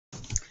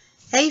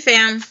Hey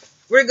fam,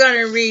 we're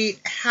going to read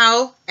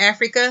How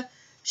Africa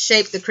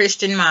Shaped the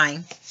Christian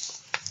Mind.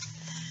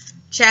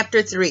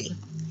 Chapter 3,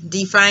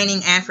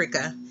 Defining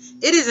Africa.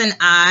 It is an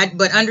odd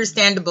but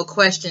understandable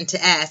question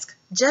to ask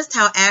just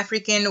how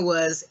African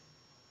was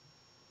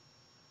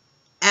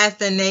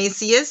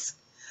Athanasius,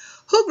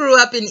 who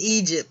grew up in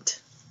Egypt.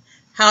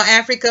 How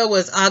Africa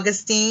was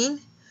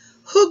Augustine,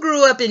 who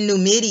grew up in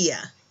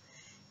Numidia.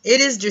 It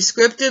is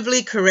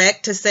descriptively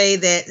correct to say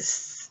that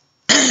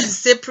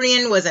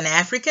Cyprian was an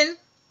African.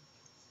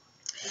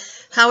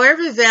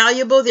 However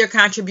valuable their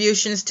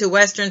contributions to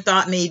Western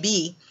thought may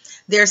be,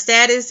 their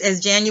status as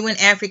genuine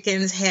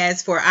Africans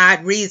has, for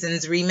odd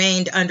reasons,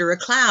 remained under a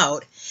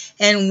cloud,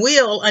 and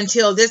will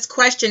until this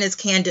question is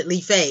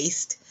candidly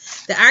faced.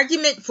 The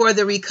argument for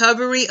the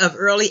recovery of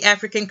early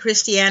African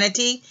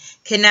Christianity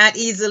cannot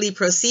easily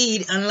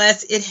proceed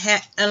unless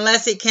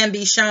it can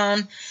be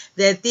shown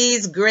that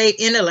these great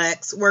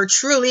intellects were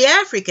truly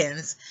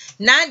Africans,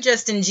 not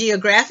just in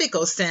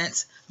geographical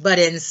sense, but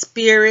in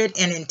spirit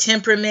and in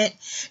temperament,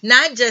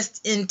 not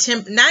just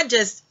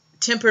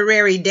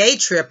temporary day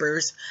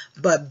trippers,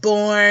 but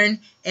born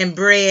and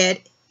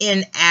bred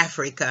in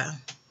Africa.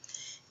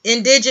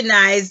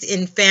 Indigenized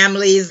in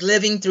families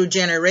living through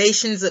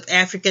generations of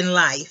African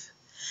life.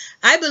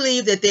 I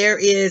believe that there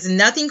is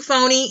nothing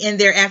phony in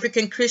their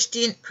African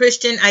Christian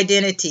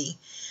identity.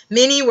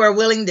 Many were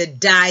willing to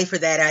die for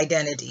that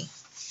identity.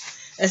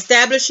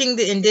 Establishing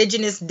the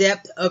indigenous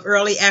depth of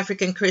early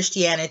African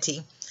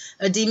Christianity,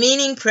 a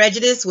demeaning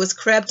prejudice was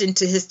crept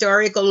into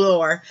historical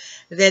lore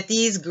that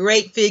these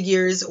great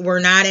figures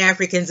were not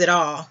Africans at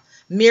all,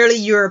 merely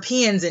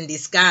Europeans in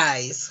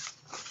disguise.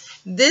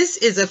 This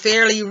is a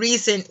fairly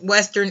recent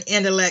Western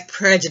intellect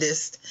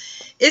prejudice.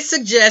 It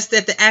suggests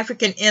that the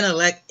African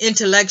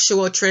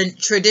intellectual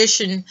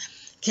tradition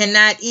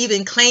cannot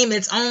even claim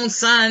its own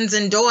sons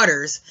and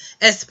daughters,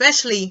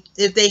 especially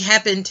if they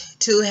happened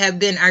to have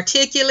been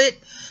articulate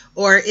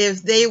or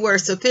if they were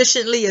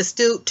sufficiently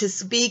astute to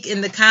speak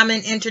in the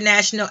common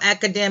international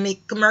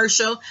academic,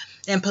 commercial,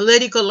 and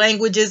political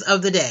languages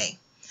of the day.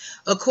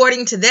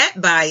 According to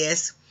that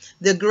bias,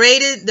 the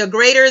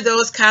greater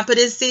those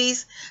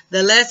competencies,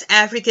 the less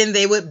African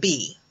they would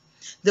be.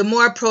 The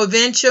more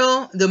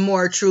provincial, the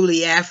more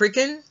truly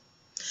African.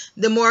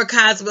 The more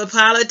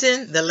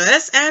cosmopolitan, the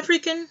less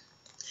African.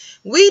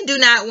 We do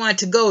not want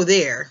to go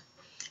there.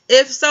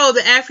 If so,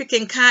 the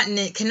African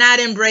continent cannot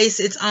embrace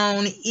its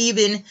own,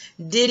 even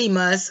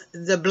Didymus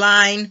the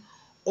blind,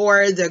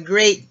 or the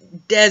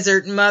great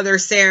desert mother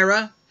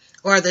Sarah,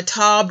 or the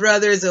tall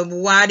brothers of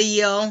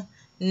Wadi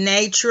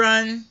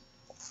el-Natron.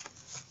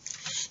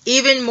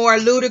 Even more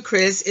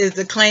ludicrous is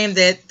the claim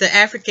that the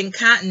African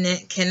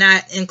continent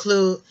cannot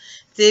include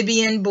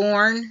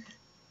Theban-born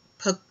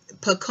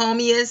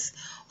Pachomius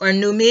or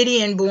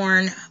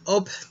Numidian-born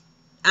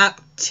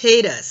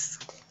Optatus.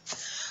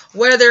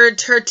 Whether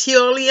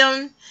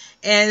Tertullian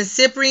and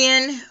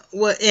Cyprian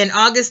and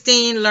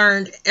Augustine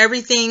learned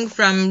everything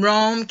from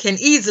Rome can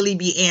easily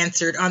be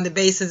answered on the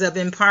basis of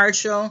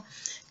impartial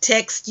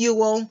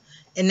textual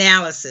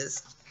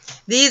analysis.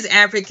 These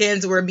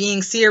Africans were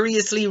being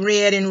seriously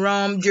read in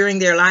Rome during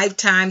their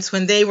lifetimes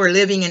when they were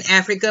living in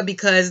Africa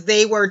because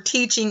they were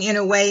teaching in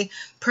a way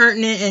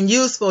pertinent and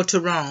useful to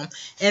Rome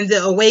and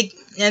the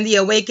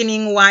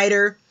awakening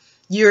wider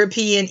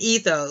European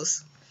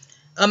ethos.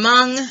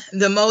 Among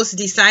the most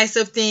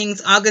decisive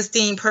things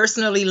Augustine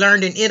personally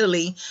learned in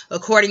Italy,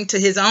 according to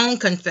his own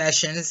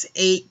confessions,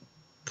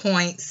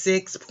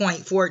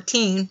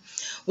 8.6.14,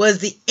 was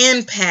the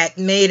impact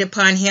made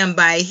upon him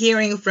by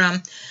hearing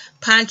from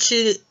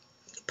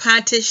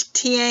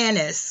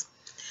Pontianus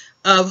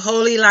of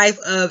Holy Life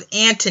of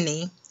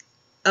Antony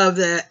of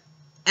the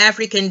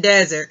African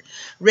Desert,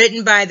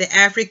 written by the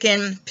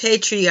African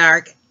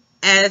patriarch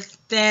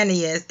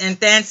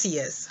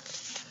Athanasius.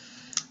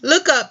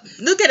 Look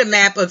at a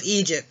map of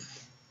Egypt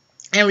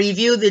and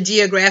review the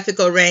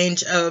geographical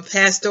range of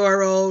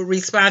pastoral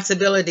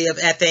responsibility of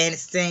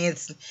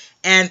Athanasius.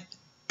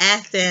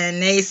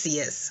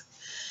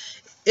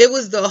 It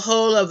was the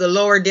whole of the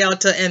lower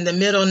delta and the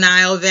middle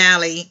Nile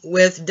Valley,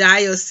 with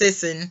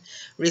diocesan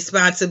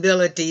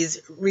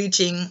responsibilities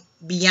reaching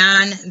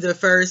beyond the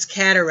first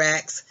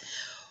cataracts,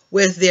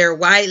 with their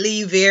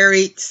widely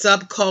varied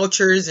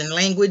subcultures and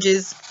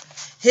languages.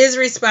 His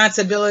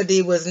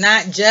responsibility was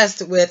not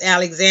just with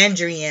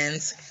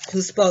Alexandrians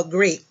who spoke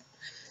Greek.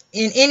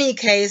 In any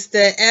case,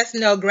 the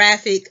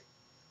ethnographic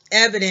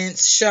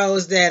evidence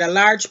shows that a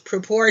large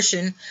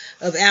proportion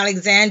of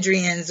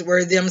Alexandrians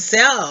were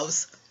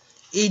themselves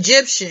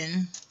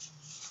Egyptian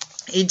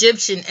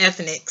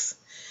ethnics,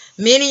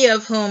 many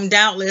of whom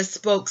doubtless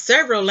spoke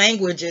several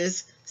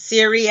languages: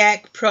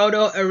 Syriac,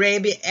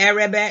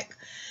 Proto-Arabic,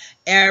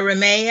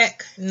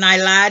 Aramaic,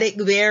 Nilotic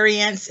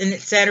variants, and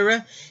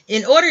etc.,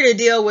 in order to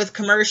deal with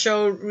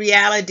commercial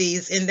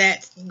realities in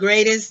that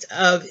greatest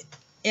of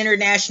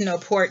international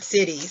port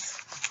cities.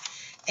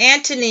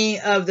 Antony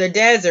of the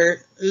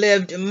Desert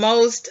lived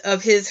most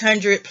of his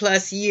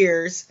 100+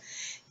 years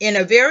in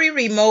a very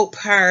remote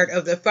part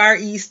of the far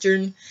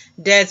eastern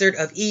desert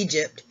of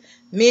Egypt,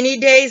 Many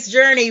days'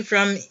 journey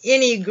from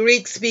any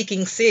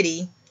Greek-speaking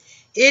city,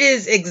 it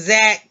is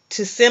exact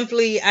to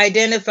simply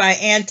identify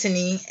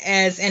Antony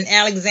as an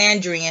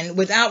Alexandrian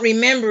without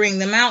remembering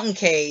the mountain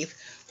cave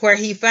where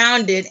he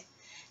founded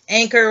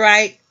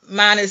anchorite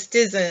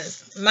monasticism.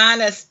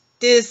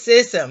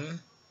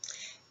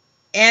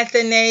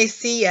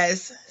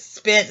 Athanasius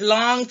spent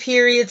long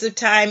periods of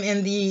time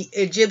in the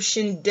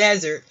Egyptian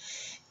desert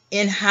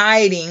in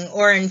hiding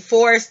or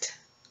enforced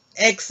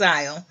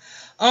exile.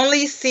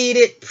 Only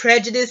seated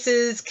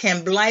prejudices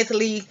can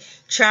blithely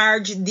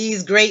charge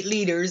these great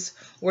leaders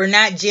were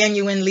not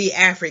genuinely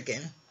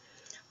African.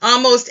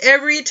 Almost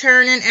every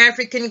turn in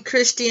African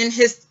Christian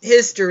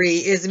history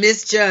is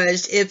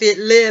misjudged if it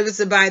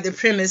lives by the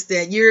premise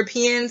that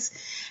Europeans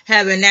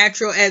have a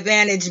natural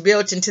advantage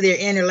built into their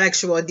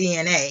intellectual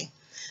DNA.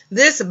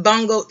 This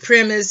bungled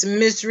premise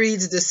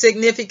misreads the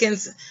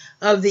significance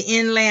of the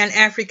inland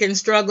African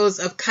struggles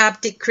of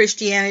Coptic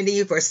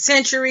Christianity for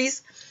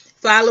centuries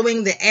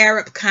following the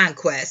Arab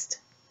conquest.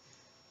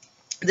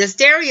 The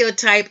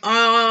stereotype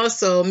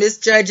also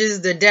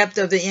misjudges the depth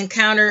of the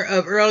encounter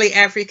of early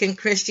African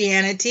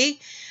Christianity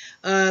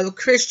to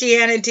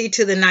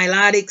the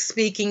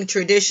Nilotic-speaking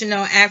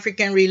traditional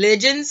African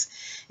religions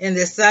in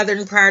the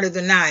southern part of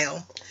the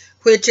Nile,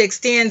 which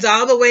extends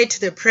all the way to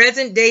the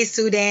present-day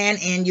Sudan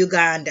and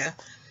Uganda.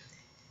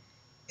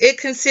 It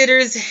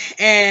considers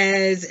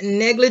as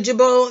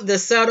negligible the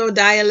subtle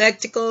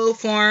dialectical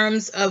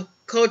forms of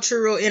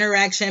cultural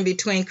interaction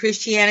between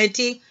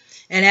Christianity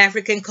and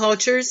African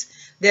cultures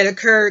that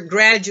occurred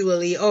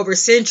gradually over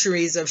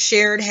centuries of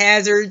shared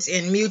hazards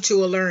and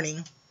mutual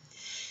learning.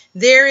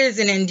 There is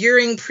an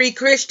enduring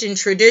pre-Christian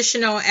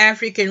traditional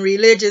African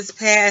religious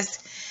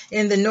past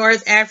in the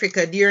North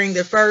Africa during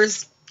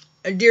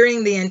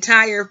the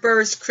entire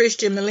first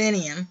Christian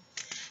millennium.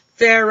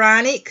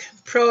 Pharaonic,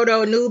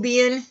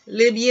 Proto-Nubian,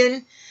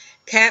 Libyan,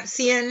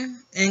 Capsian,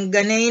 and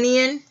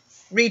Ghanaian,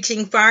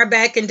 reaching far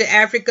back into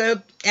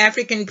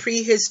African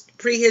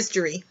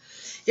prehistory.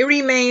 It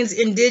remains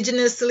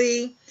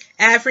indigenously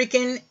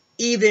African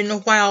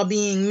even while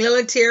being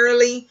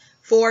militarily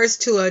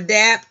forced to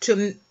adapt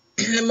to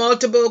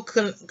multiple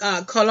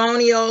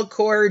colonial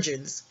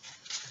coercions.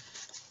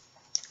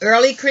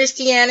 Early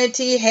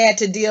Christianity had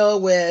to deal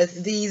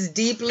with these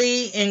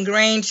deeply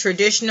ingrained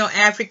traditional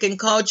African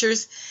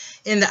cultures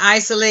in the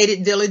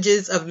isolated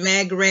villages of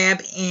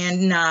Maghreb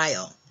and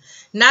Nile.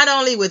 Not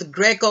only with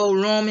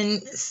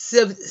Greco-Roman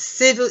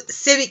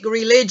civic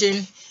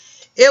religion,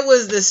 it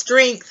was the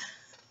strength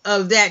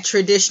of that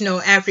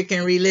traditional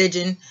African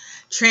religion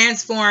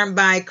transformed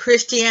by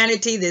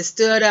Christianity that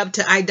stood up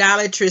to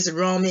idolatrous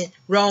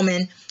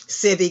Roman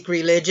civic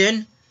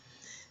religion.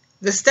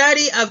 The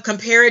study of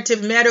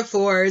comparative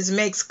metaphors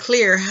makes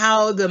clear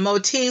how the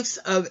motifs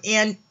of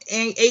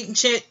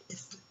ancient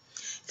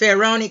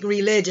pharaonic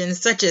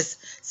religions, such as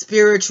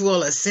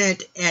spiritual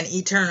ascent and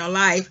eternal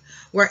life,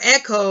 were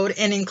echoed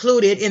and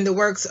included in the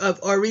works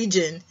of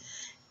Origen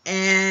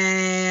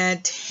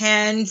and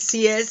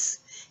Tansil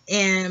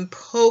and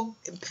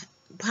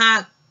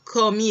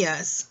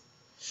Pachomius.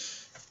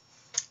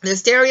 The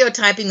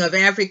stereotyping of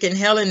African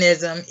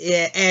Hellenism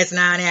as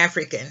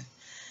non-African.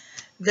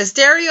 The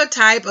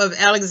stereotype of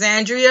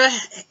Alexandria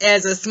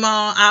as a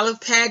small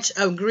olive patch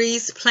of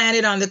Greece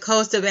planted on the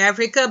coast of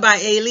Africa by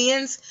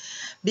aliens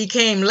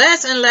became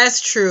less and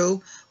less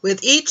true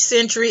with each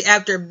century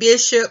after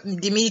Bishop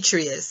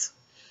Demetrius.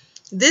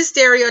 This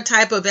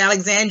stereotype of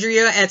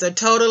Alexandria as a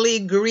totally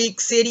Greek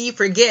city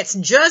forgets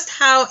just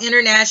how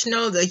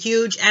international the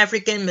huge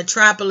African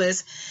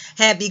metropolis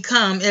had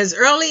become as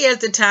early as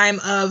the time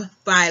of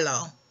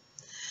Philo.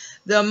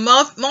 The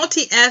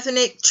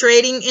multi-ethnic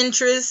trading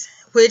interests,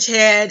 which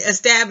had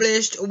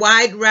established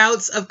wide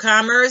routes of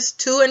commerce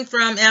to and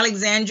from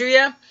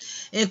Alexandria,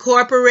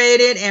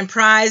 incorporated and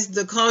prized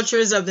the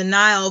cultures of the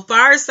Nile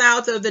far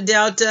south of the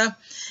Delta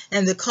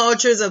and the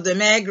cultures of the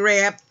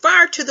Maghreb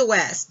far to the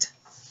west.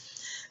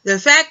 The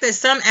fact that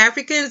some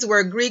Africans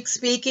were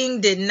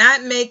Greek-speaking did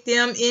not make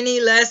them any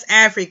less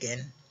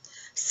African.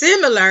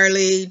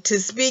 Similarly, to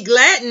speak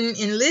Latin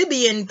in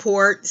Libyan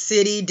port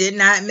city did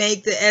not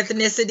make the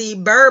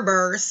ethnicity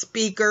Berber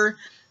speaker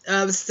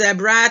of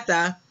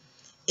Sabratha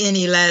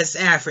any less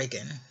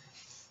African.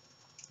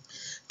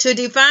 To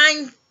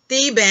define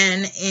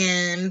Theban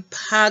and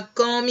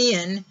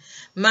Pachomian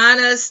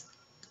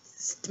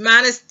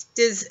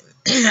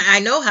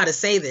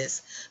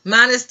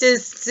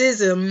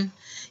monasticism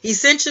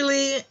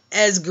essentially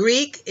as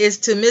Greek is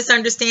to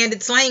misunderstand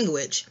its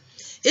language,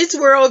 its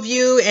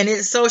worldview, and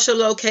its social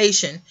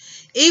location.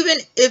 Even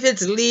if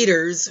its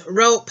leaders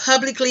wrote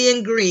publicly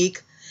in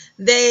Greek,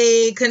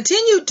 they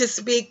continued to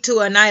speak to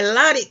a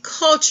Nilotic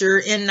culture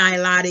in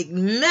Nilotic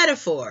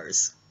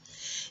metaphors.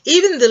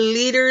 Even the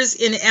leaders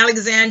in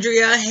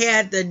Alexandria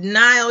had the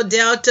Nile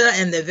Delta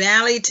and the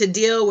valley to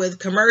deal with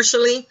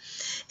commercially,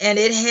 and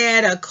it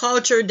had a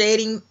culture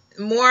dating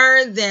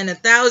more than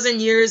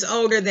 1,000 years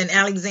older than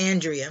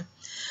Alexandria.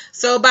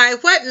 So by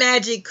what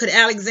magic could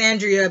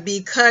Alexandria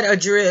be cut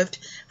adrift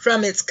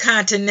from its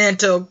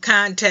continental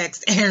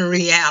context and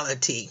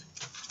reality?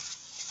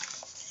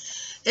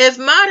 If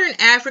modern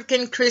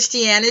African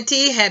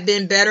Christianity had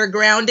been better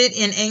grounded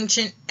in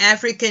ancient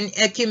African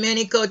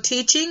ecumenical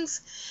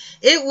teachings,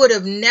 it would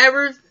have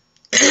never,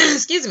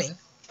 excuse me,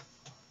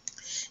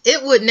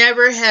 it would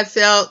never have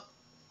felt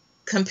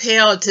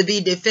compelled to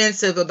be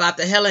defensive about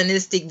the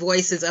Hellenistic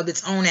voices of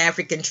its own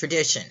African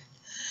tradition.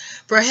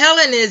 For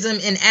Hellenism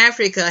in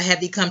Africa had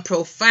become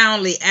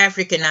profoundly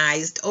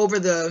Africanized over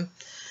the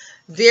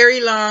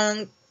very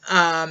long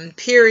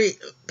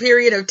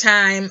period of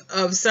time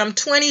of some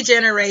 20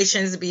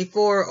 generations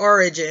before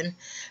origin.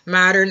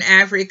 Modern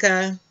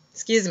African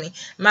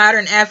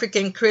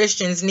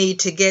Christians need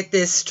to get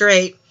this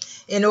straight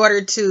in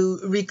order to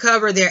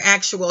recover their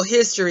actual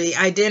history,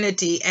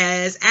 identity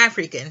as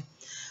African.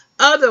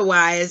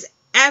 Otherwise,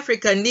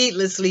 Africa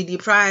needlessly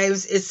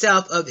deprives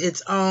itself of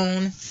its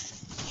own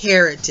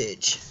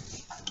heritage.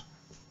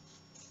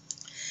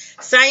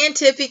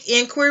 Scientific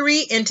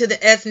inquiry into the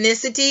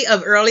ethnicity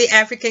of early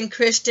African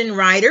Christian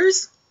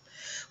writers.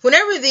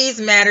 Whenever these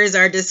matters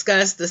are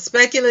discussed, the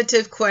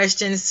speculative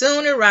question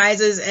soon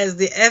arises as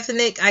the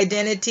ethnic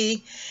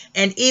identity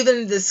and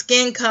even the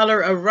skin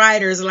color of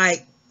writers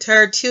like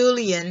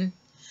Tertullian,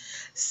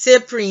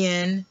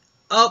 Cyprian,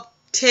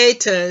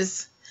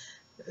 Optatus,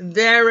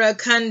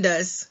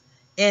 Veracundus,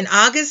 and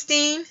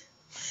Augustine.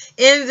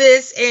 In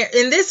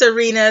this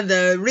arena,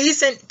 the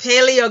recent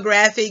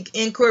paleographic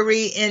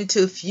inquiry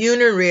into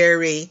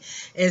funerary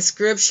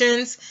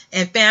inscriptions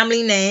and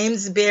family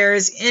names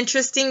bears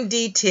interesting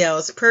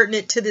details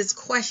pertinent to this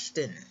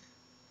question.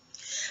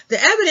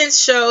 The evidence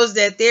shows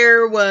that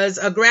there was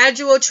a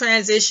gradual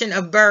transition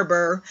of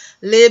Berber,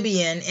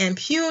 Libyan, and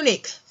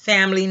Punic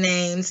family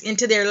names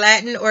into their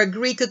Latin or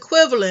Greek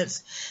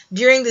equivalents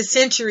during the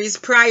centuries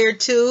prior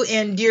to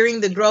and during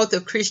the growth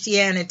of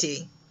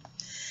Christianity.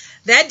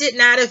 That did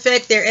not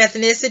affect their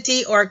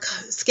ethnicity or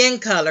skin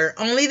color,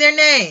 only their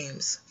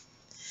names.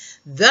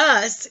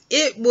 Thus,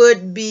 it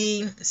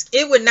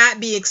would not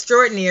be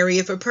extraordinary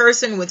if a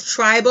person with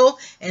tribal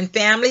and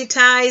family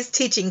ties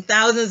teaching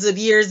thousands of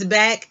years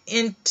back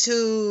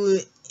into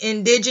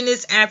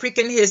indigenous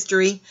African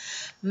history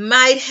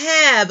might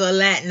have a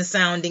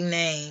Latin-sounding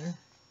name.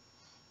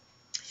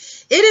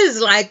 It is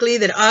likely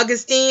that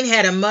Augustine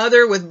had a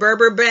mother with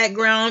Berber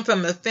background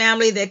from a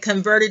family that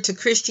converted to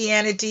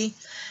Christianity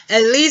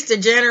at least a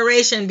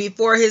generation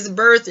before his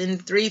birth in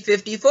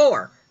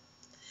 354.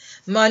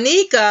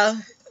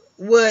 Monica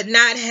would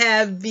not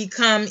have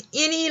become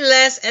any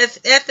less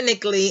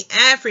ethnically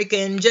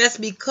African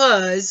just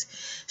because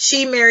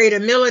she married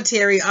a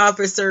military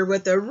officer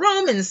with a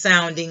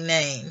Roman-sounding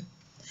name.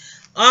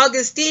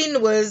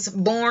 Augustine was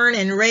born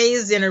and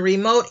raised in a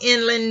remote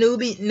inland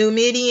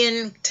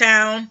Numidian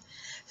town,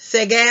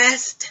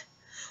 Thagaste,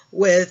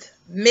 with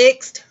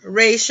mixed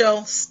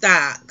racial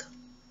stock.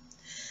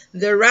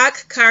 The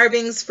rock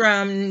carvings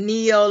from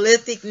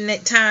Neolithic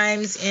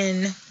times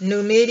in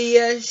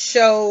Numidia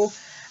show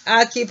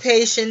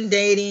occupation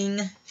dating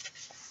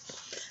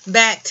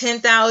back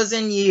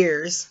 10,000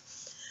 years.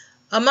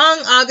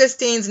 Among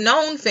Augustine's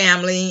known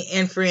family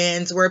and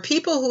friends were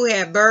people who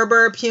had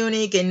Berber,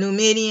 Punic, and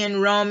Numidian,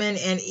 Roman,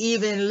 and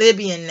even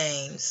Libyan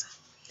names.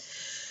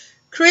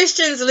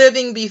 Christians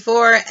living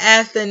before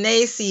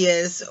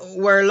Athanasius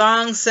were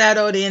long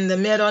settled in the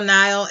Middle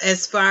Nile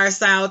as far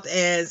south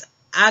as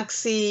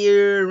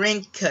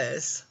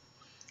Oxyrhynchus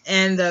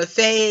and the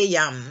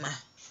Fayum.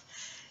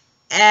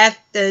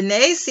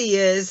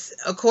 Athanasius,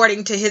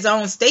 according to his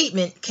own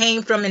statement,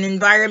 came from an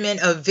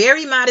environment of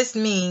very modest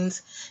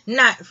means,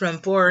 not from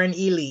foreign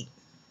elite.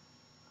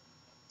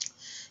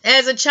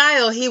 As a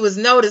child, he was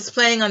noticed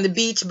playing on the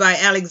beach by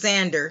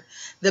Alexander,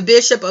 the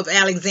Bishop of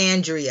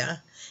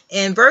Alexandria,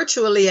 and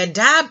virtually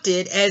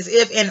adopted as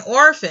if an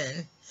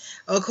orphan,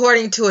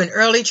 according to an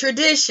early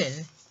tradition.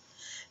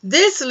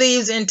 This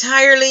leaves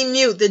entirely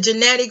mute the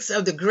genetics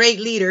of the great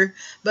leader,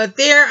 but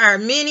there are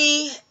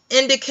many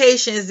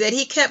indications that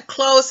he kept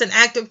close and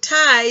active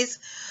ties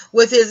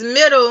with his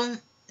Middle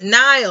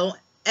Nile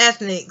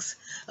ethnics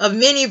of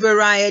many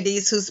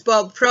varieties who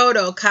spoke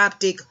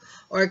Proto-Coptic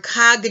or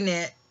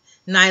Cognate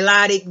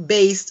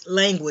Nilotic-based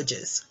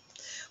languages.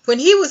 When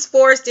he was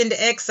forced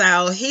into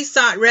exile, he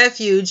sought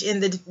refuge in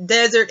the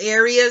desert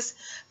areas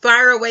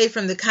far away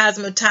from the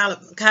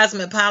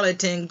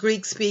cosmopolitan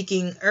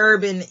Greek-speaking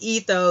urban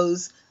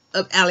ethos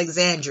of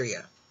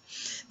Alexandria.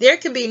 There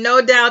can be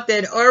no doubt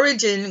that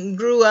Origen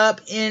grew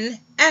up in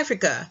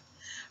Africa,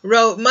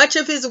 wrote much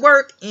of his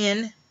work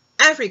in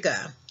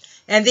Africa,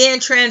 and then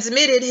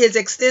transmitted his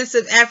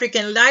extensive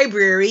African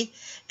library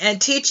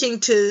and teaching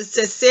to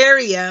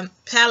Caesarea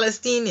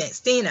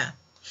Palestina.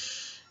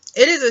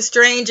 It is a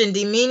strange and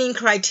demeaning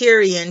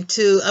criterion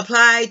to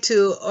apply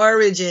to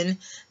Origen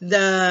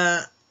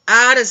the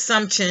odd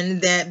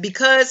assumption that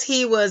because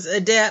he was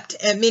adept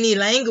at many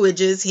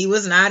languages, he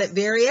was not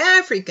very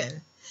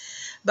African.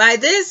 By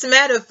his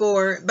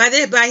metaphors,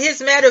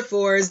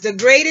 the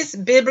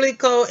greatest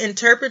biblical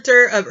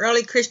interpreter of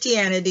early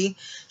Christianity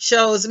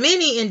shows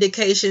many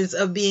indications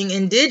of being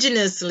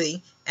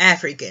indigenously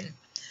African,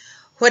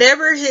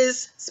 whatever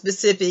his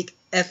specific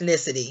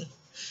ethnicity.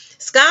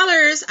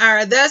 Scholars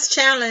are thus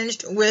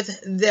challenged with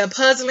the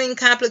puzzling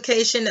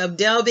complication of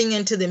delving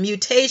into the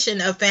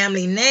mutation of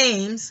family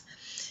names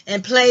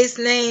and place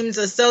names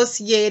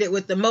associated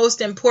with the most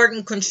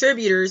important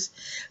contributors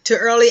to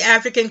early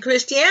African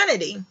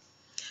Christianity.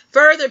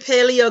 Further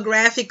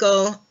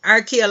paleographical,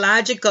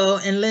 archaeological,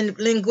 and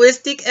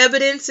linguistic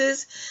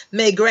evidences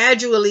may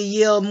gradually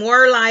yield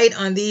more light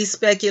on these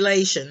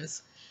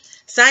speculations.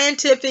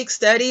 Scientific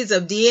studies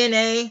of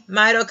DNA,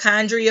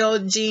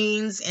 mitochondrial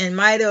genes, and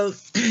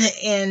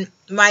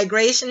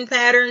migration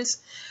patterns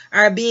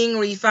are being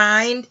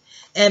refined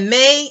and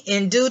may,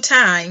 in due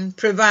time,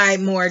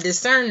 provide more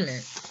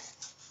discernment.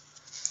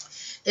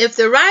 If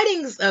the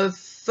writings of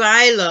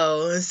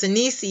Philo,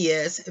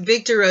 Synesius,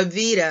 Victor of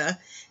Vita,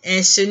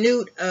 and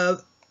Chanute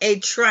of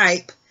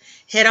Étretat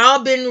had all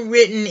been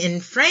written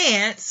in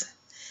France,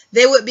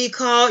 they would be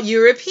called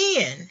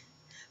European,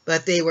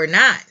 but they were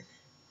not.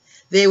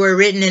 They were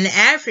written in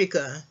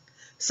Africa,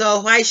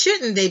 so why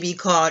shouldn't they be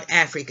called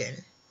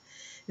African?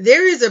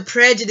 There is a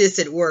prejudice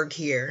at work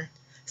here.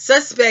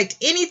 Suspect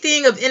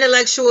anything of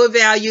intellectual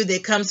value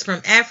that comes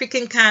from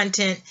African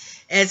content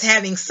as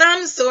having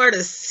some sort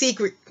of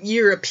secret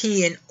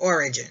European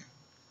origin.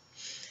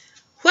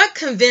 What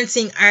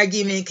convincing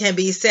argument can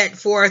be set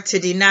forth to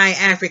deny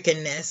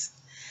Africanness?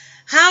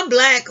 How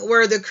black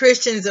were the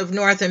Christians of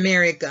North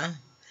America?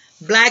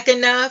 Black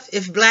enough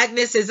if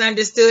blackness is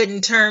understood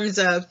in terms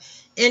of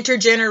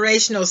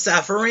intergenerational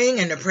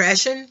suffering and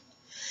oppression?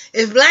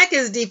 If black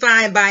is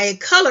defined by a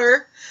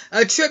color,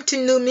 a trip to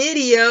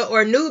Numidia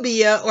or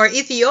Nubia or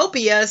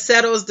Ethiopia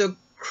settles the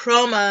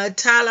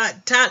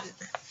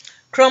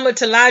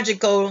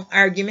chromatological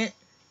argument.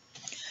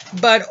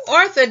 But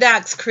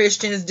Orthodox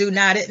Christians do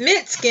not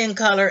admit skin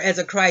color as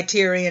a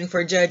criterion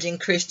for judging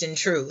Christian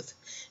truth.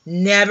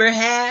 Never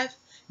have,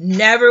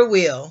 never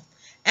will.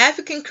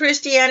 African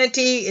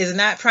Christianity is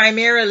not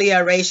primarily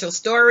a racial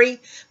story,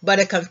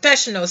 but a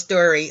confessional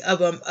story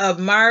of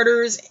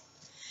martyrs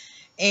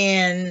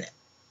and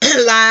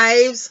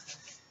lives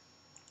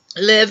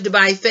lived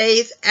by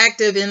faith,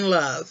 active in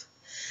love.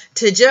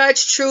 To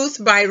judge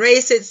truth by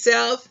race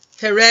itself,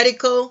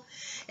 heretical,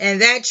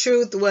 and that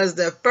truth was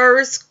the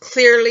first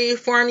clearly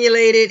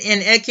formulated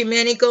in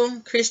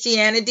ecumenical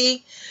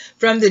Christianity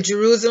from the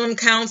Jerusalem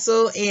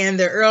Council and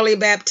the early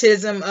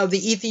baptism of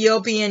the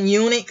Ethiopian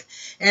eunuch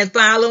and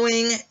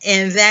following,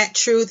 and that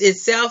truth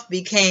itself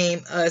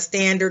became a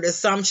standard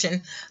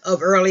assumption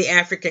of early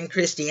African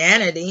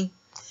Christianity.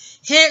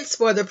 Hence,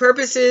 for the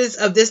purposes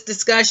of this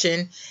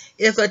discussion,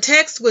 if a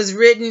text was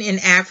written in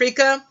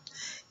Africa,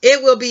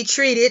 it will be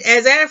treated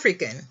as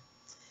African.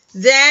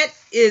 That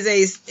is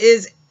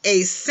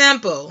a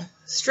simple,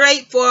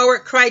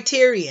 straightforward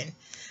criterion,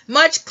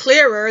 much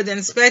clearer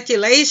than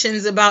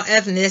speculations about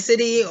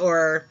ethnicity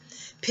or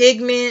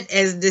pigment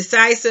as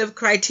decisive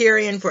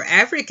criterion for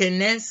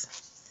Africanness.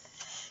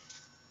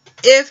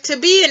 If to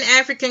be an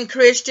African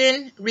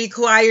Christian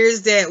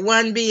requires that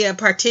one be a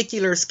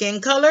particular skin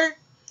color,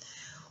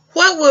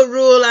 what would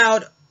rule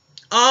out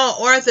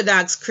all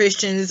Orthodox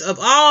Christians of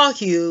all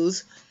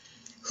hues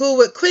who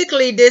would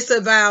quickly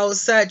disavow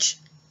such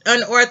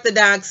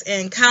unorthodox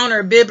and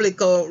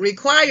counter-biblical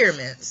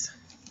requirements?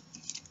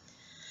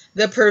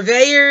 The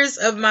Purveyors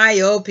of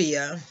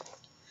Myopia.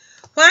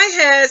 Why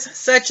has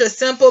such a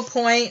simple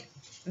point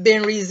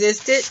been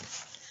resisted?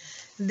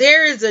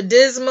 There is a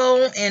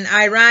dismal and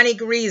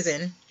ironic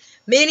reason.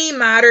 Many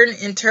modern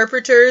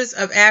interpreters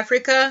of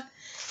Africa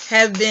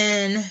have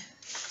been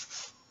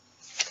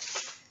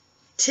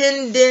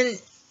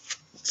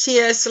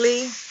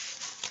tendenciously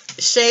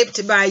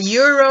shaped by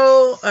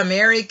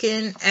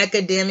Euro-American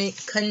academic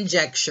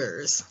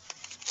conjectures.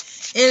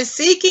 In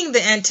seeking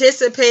the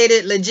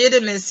anticipated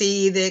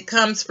legitimacy that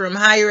comes from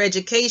higher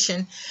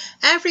education,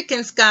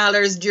 African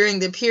scholars during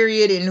the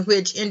period in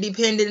which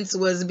independence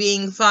was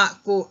being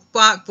fought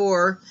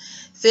for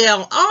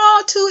fell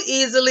all too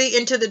easily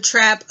into the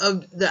trap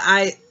of the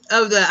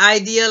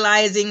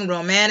idealizing,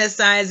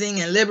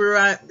 romanticizing, and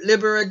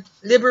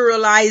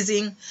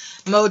liberalizing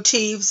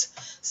motifs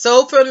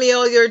so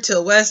familiar to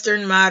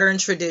Western modern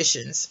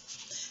traditions.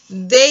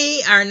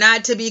 They are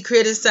not to be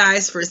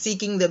criticized for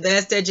seeking the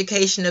best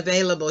education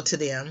available to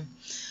them.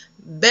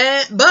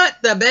 But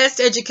the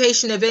best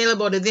education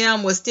available to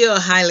them was still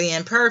highly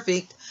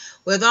imperfect,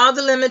 with all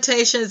the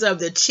limitations of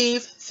the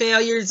chief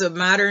failures of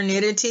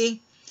modernity: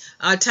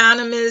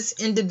 autonomous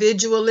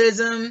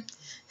individualism,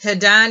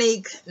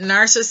 hedonic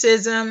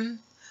narcissism,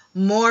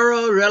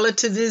 moral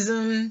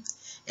relativism,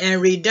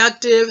 and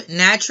reductive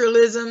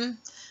naturalism.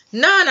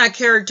 None are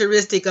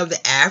characteristic of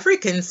the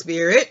African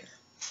spirit.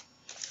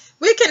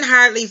 We can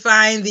hardly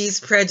find these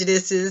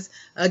prejudices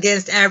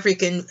against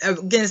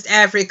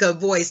Africa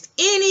voiced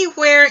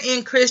anywhere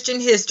in Christian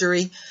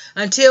history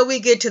until we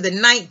get to the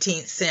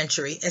 19th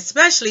century,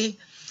 especially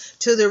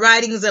to the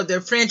writings of the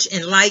French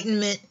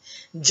Enlightenment,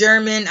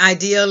 German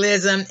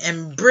idealism,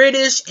 and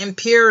British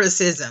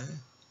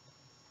empiricism.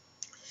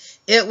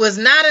 It was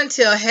not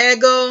until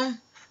Hegel,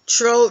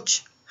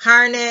 Troch,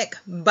 Harnack,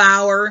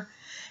 Bauer,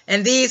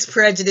 and these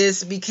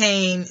prejudices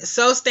became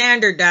so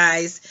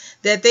standardized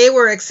that they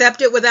were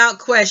accepted without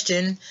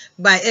question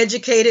by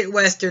educated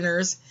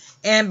Westerners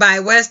and by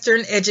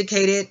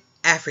Western-educated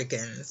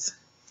Africans.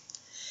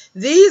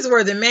 These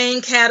were the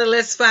main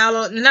catalysts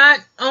followed not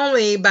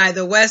only by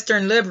the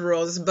Western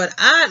liberals, but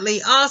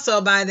oddly also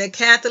by the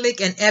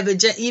Catholic and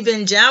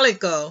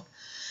evangelical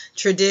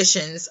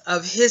traditions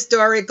of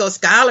historical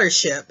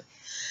scholarship.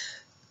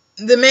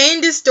 The main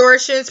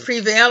distortions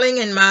prevailing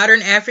in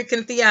modern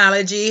African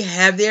theology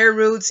have their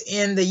roots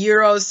in the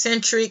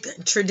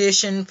Eurocentric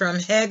tradition from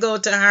Hegel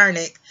to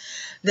Harnack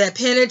that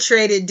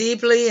penetrated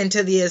deeply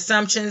into the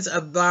assumptions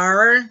of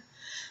Bauer,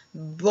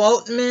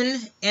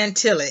 Bultmann, and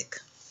Tillich.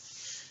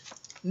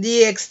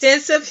 The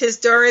extensive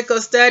historical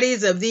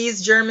studies of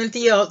these German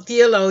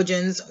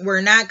theologians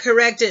were not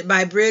corrected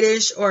by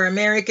British or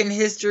American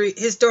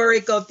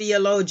historical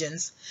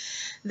theologians.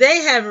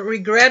 They have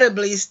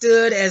regrettably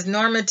stood as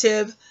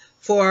normative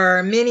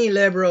for many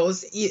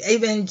liberals,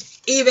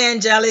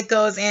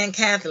 evangelicals, and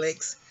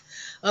Catholics.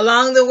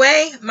 Along the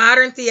way,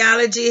 modern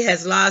theology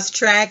has lost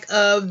track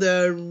of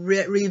the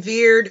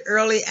revered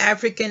early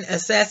African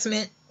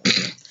assessment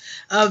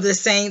of the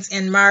saints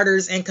and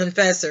martyrs and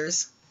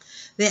confessors.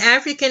 The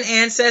African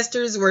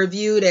ancestors were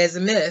viewed as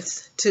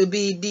myths to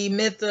be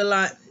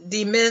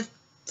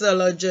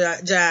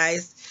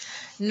demythologized,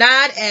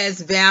 not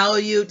as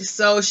valued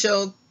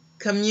social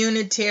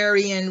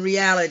communitarian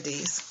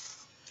realities.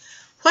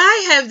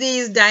 Why have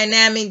these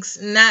dynamics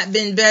not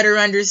been better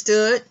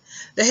understood?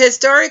 The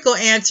historical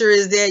answer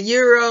is that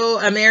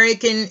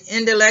Euro-American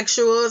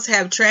intellectuals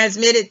have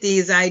transmitted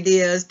these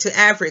ideas to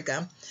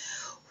Africa,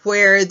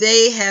 where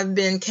they have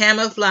been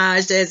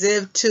camouflaged as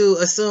if to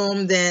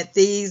assume that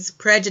these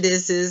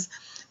prejudices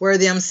were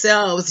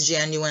themselves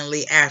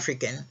genuinely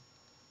African.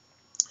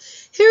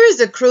 Here is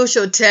a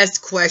crucial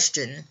test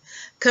question.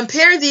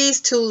 Compare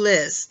these two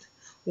lists.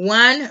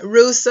 1.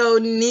 Rousseau,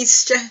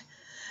 Nietzsche,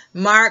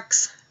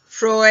 Marx,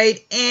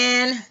 Freud,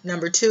 and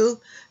number 2,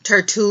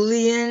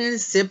 Tertullian,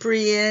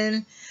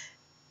 Cyprian,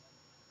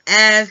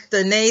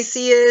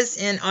 Athanasius,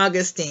 and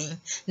Augustine.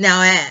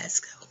 Now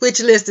ask, which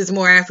list is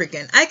more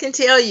African? I can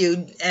tell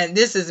you, and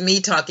this is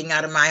me talking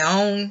out of my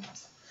own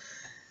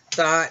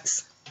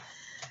thoughts,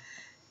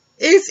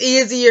 it's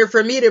easier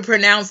for me to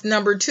pronounce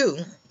number 2,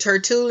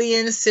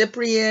 Tertullian,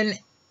 Cyprian,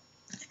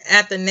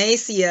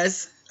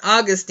 Athanasius,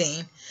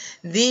 Augustine.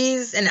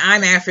 These, and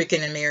I'm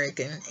African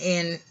American,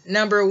 and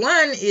number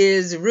 1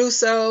 is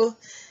Rousseau,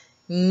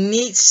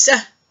 Nietzsche,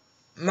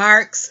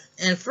 Marx,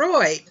 and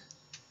Freud.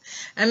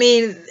 I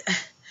mean,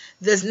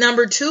 this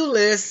number 2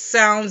 list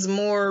sounds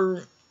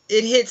more,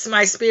 it hits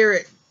my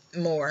spirit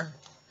more.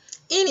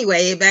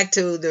 Anyway, back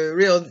to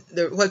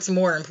what's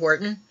more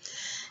important.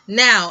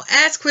 Now,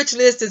 ask which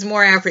list is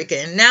more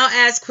African. Now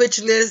ask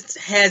which list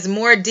has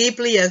more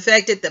deeply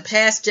affected the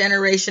past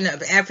generation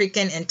of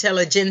African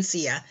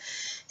intelligentsia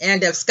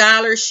and of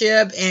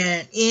scholarship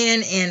and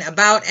in and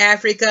about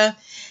Africa,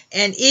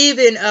 and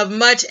even of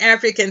much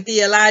African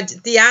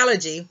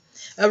theology.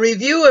 A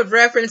review of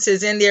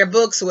references in their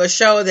books will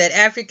show that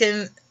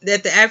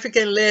the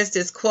African list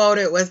is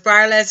quoted with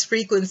far less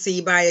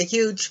frequency by a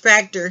huge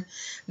factor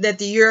than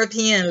the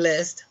European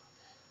list.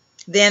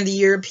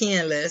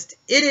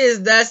 It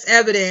is thus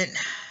evident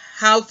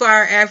how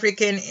far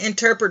African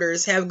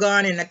interpreters have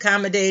gone in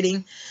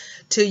accommodating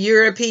to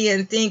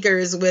European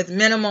thinkers with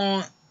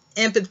minimal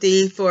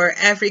empathy for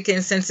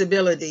African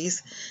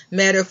sensibilities,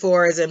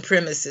 metaphors, and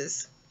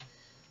premises.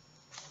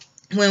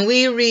 When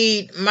we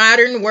read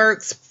modern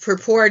works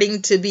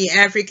purporting to be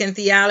African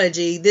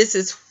theology, this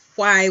is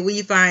why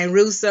we find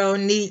Rousseau,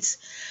 Nietzsche,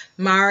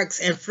 Marx,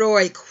 and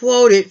Freud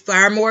quoted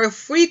far more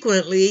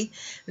frequently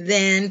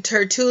than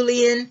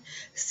Tertullian,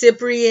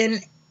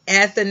 Cyprian,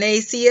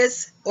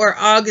 Athanasius, or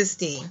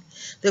Augustine.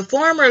 The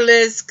former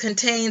list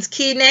contains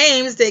key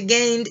names that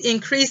gained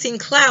increasing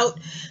clout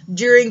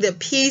during the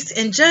peace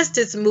and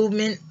justice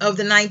movement of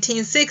the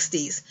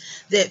 1960s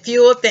that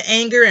fueled the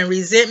anger and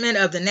resentment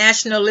of the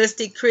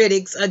nationalistic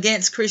critics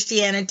against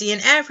Christianity in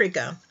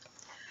Africa.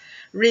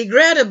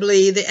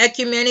 Regrettably, the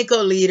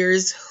ecumenical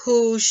leaders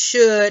who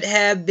should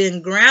have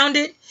been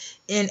grounded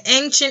in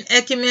ancient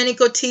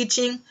ecumenical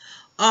teaching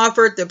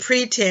offered the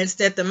pretense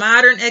that the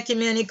modern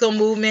ecumenical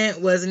movement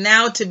was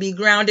now to be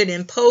grounded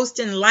in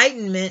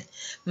post-Enlightenment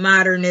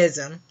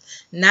modernism,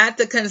 not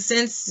the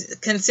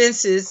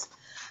consensus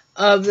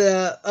of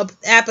the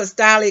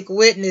apostolic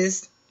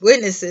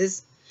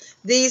witnesses.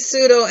 These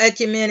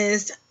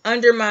pseudo-ecumenists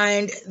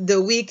undermined the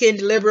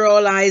weakened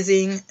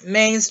liberalizing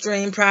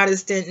mainstream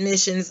Protestant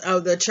missions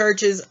of the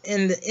churches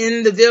in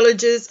the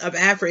villages of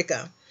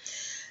Africa.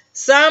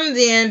 Some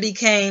then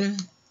became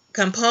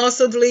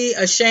compulsively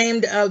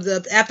ashamed of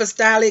the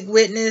apostolic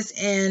witness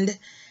and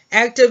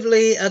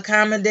actively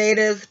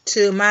accommodative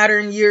to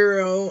modern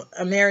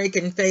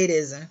Euro-American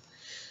fadism.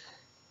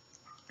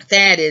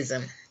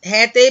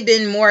 Had they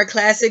been more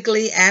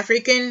classically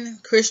African,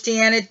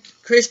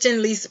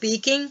 Christianly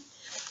speaking,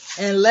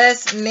 and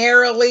less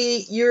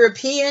narrowly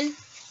European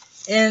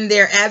in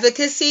their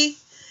advocacy,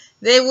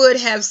 they would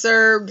have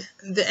served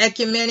the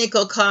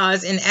ecumenical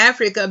cause in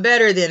Africa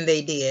better than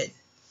they did.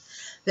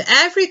 The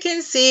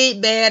African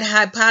seedbed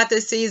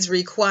hypothesis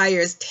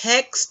requires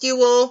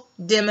textual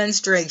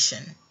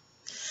demonstration.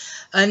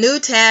 A new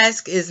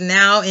task is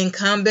now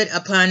incumbent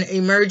upon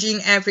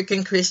emerging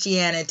African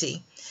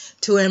Christianity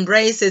to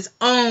embrace its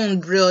own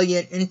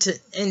brilliant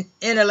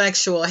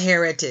intellectual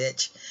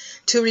heritage,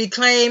 to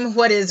reclaim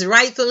what is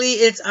rightfully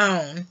its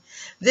own.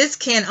 This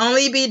can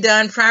only be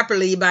done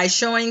properly by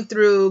showing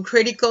through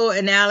critical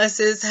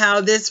analysis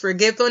how this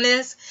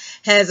forgetfulness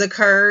has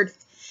occurred,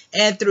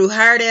 and through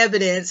hard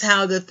evidence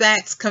how the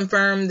facts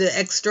confirm the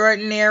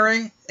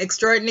extraordinary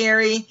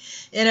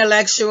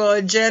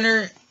intellectual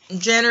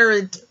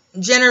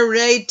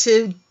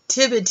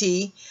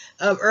generativity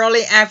of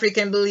early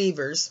African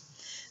believers.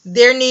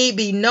 There need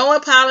be no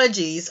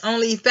apologies,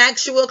 only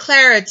factual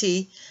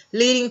clarity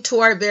leading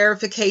toward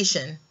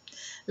verification.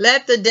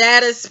 Let the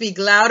data speak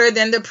louder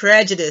than the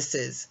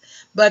prejudices.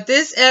 But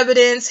this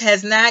evidence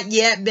has not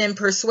yet been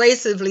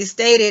persuasively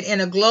stated in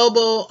a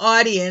global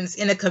audience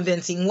in a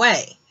convincing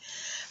way.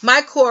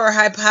 My core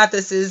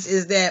hypothesis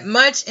is that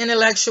much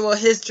intellectual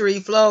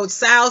history flowed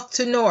south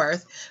to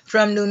north,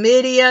 from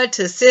Numidia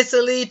to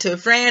Sicily to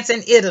France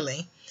and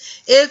Italy.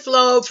 It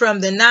flowed from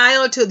the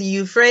Nile to the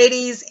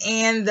Euphrates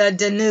and the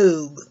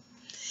Danube.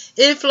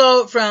 It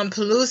flowed from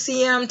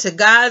Pelusium to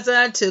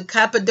Gaza to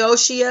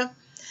Cappadocia.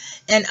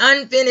 An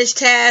unfinished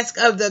task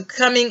of the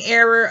coming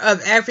era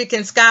of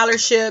African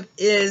scholarship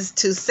is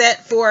to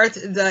set forth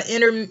the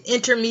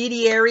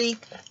intermediary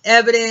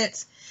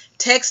evidence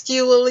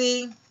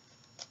textually,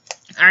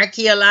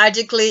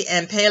 archaeologically,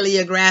 and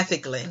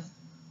paleographically.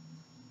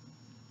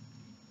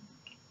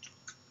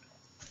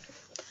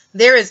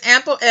 There is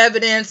ample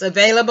evidence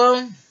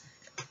available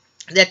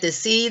that the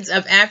seeds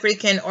of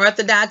African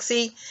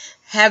orthodoxy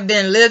have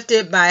been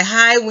lifted by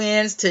high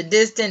winds to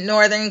distant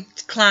northern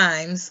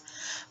climes.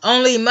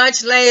 Only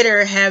much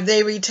later have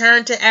they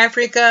returned to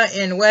Africa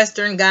in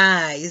Western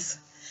guise.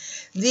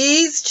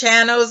 These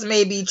channels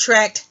may be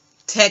tracked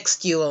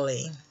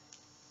textually.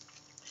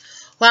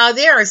 While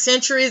there are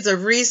centuries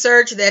of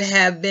research that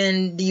have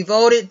been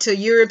devoted to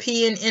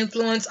European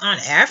influence on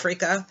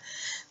Africa,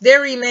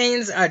 there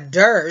remains a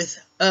dearth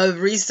of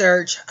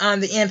research on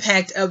the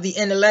impact of the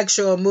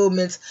intellectual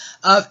movements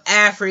of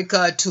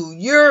Africa to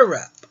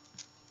Europe.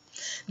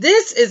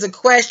 This is a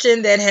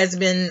question that has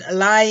been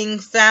lying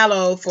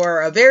fallow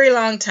for a very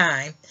long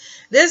time.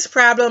 This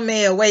problem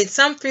may await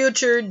some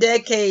future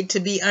decade to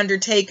be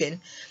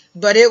undertaken,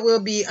 but it will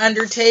be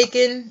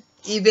undertaken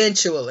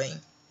eventually.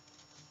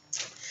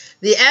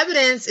 The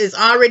evidence is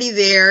already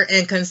there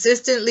and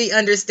consistently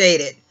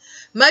understated.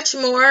 Much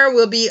more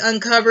will be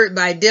uncovered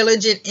by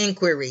diligent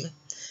inquiry.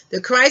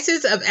 The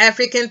crisis of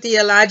African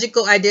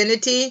theological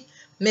identity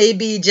may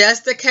be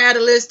just the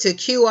catalyst to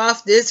cue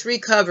off this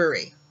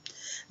recovery.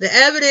 The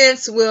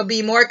evidence will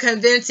be more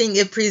convincing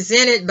if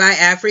presented by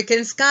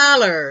African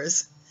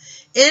scholars,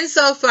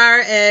 insofar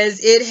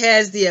as it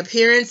has the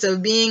appearance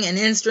of being an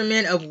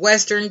instrument of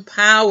Western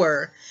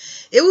power.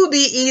 It will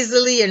be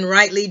easily and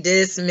rightly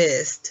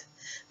dismissed.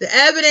 The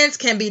evidence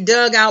can be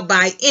dug out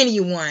by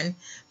anyone,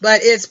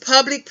 but its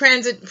public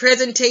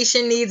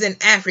presentation needs an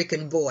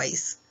African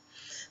voice.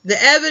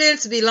 The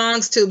evidence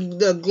belongs to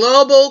the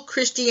global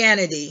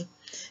Christianity.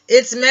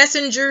 Its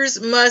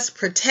messengers must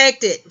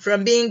protect it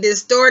from being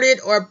distorted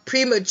or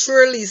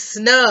prematurely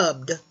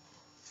snubbed.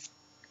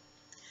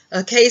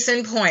 A case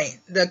in point,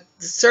 the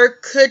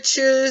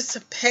circuitous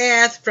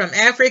path from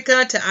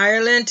Africa to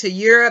Ireland to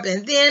Europe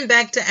and then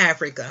back to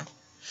Africa.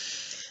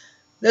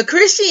 The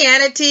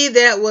Christianity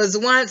that was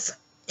once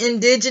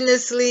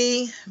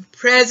indigenously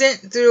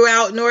present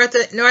throughout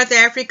North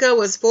Africa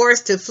was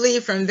forced to flee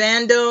from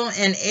Vandal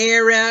and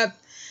Arab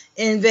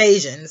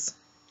invasions.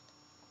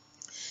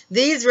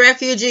 These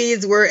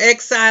refugees were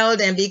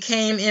exiled and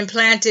became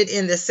implanted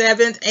in the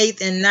 7th, 8th,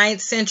 and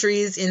 9th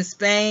centuries in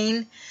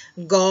Spain,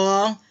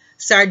 Gaul,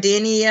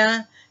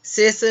 Sardinia,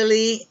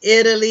 Sicily,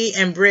 Italy,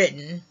 and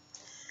Britain.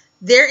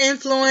 Their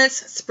influence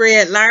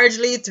spread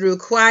largely through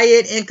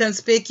quiet,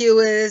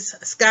 inconspicuous,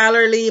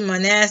 scholarly,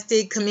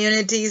 monastic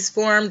communities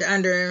formed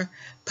under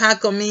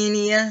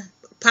Pacomian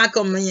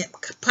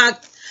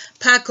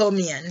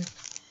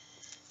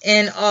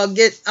and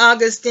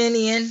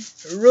Augustinian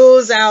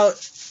rules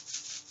out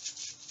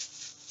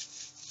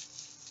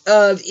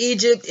of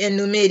Egypt and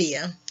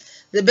Numidia.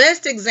 The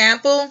best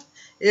example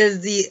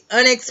is the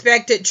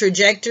unexpected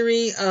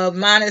trajectory of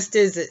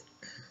monasticism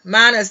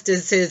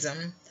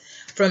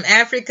from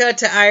Africa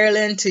to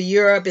Ireland to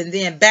Europe and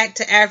then back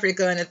to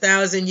Africa in a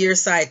 1,000-year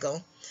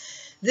cycle.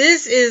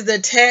 This is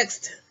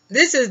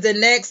the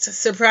next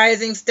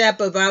surprising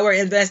step of our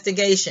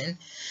investigation,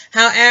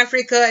 how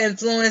Africa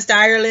influenced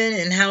Ireland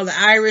and how the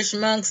Irish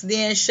monks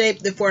then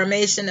shaped the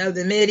formation of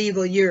the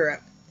medieval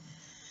Europe.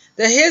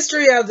 The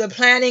history of the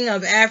planting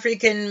of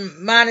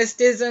African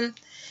monasticism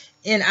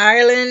in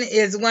Ireland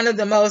is one of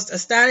the most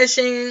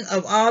astonishing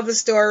of all the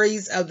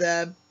stories of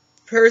the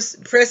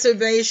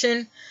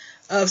preservation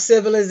of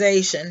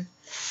civilization.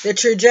 The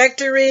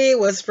trajectory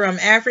was from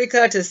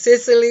Africa to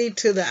Sicily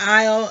to the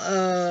Isle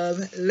of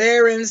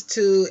Lerins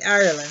to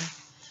Ireland.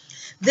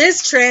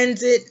 This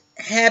transit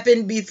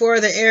happened before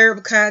the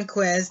Arab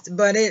conquest,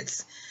 but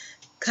its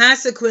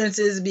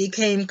consequences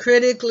became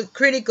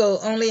critical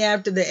only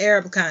after the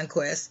Arab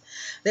conquest.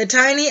 The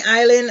tiny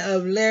island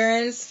of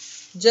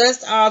Lerins,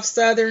 just off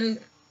the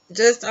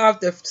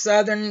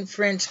southern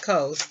French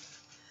coast,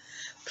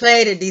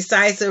 played a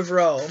decisive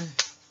role.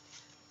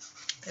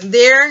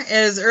 There,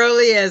 as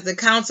early as the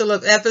Council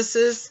of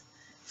Ephesus,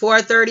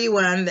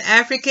 431, the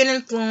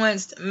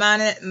African-influenced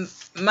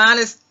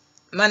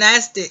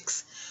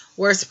monastics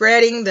were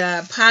spreading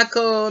the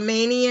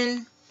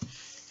Pacomanian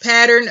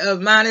pattern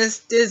of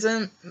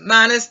monasticism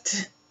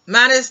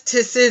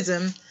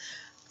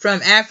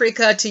from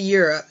Africa to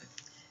Europe.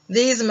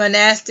 These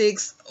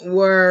monastics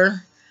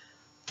were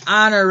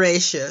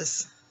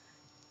Honorius,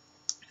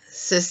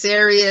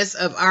 Caesarius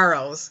of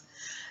Arles,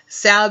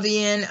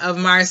 Salvian of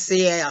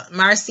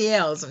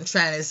Marseilles, I'm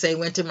trying to say,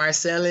 went to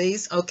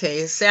Marseilles.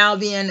 Okay,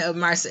 Salvian of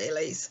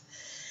Marseilles,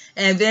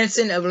 and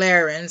Vincent of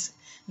Lerins.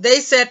 They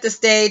set the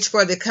stage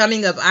for the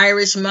coming of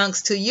Irish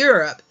monks to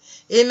Europe.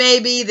 It may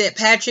be that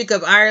Patrick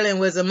of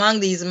Ireland was among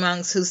these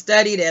monks who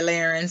studied at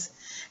Lerins,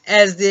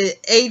 as the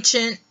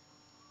ancient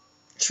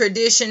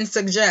tradition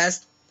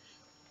suggests,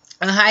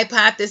 a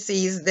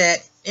hypothesis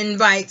that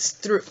invites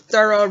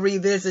thorough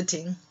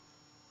revisiting.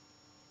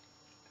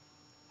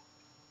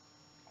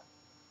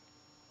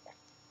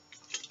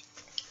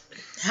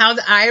 How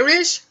the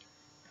Irish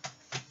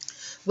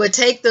would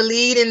take the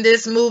lead in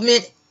this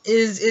movement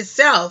is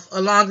itself a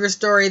longer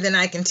story than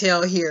I can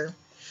tell here.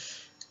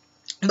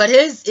 But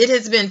it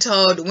has been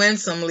told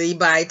winsomely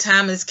by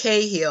Thomas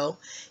Cahill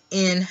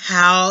in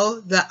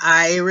How the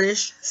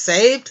Irish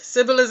Saved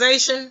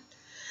Civilization.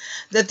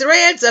 The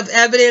threads of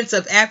evidence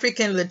of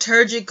African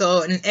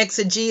liturgical and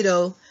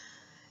exegetical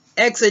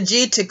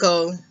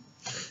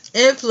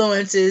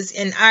influences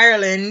in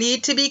Ireland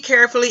need to be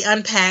carefully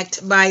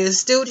unpacked by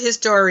astute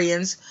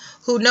historians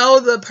who know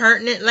the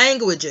pertinent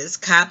languages,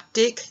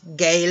 Coptic,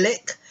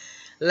 Gaelic,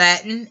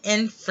 Latin,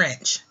 and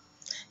French,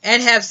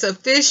 and have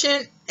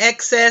sufficient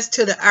access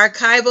to the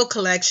archival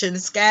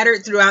collections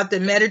scattered throughout the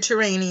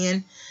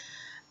Mediterranean,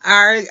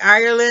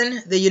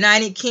 Ireland, the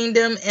United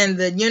Kingdom, and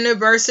the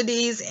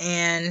universities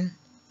and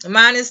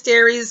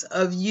monasteries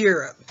of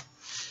Europe.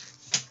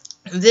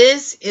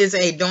 This is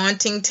a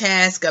daunting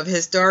task of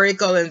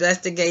historical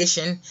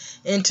investigation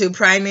into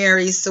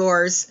primary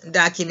source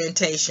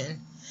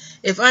documentation.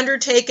 If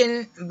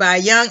undertaken by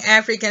young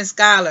African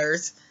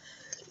scholars,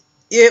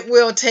 it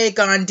will take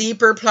on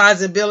deeper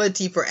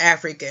plausibility for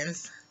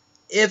Africans.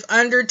 If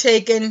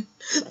undertaken,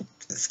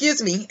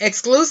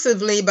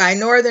 exclusively by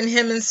Northern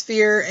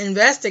Hemisphere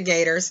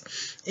investigators,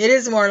 it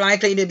is more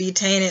likely to be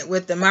tainted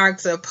with the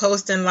marks of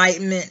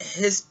post-Enlightenment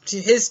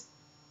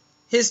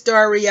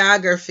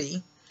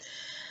historiography.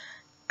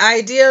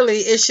 Ideally,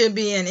 it should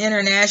be an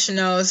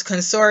international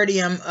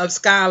consortium of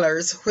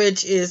scholars,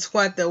 which is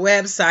what the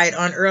website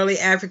on early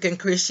African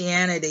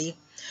Christianity,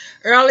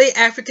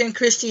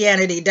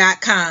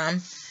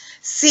 earlyafricanchristianity.com,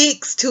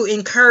 seeks to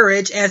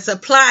encourage and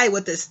supply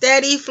with a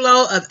steady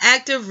flow of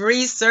active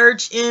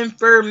research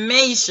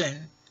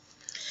information.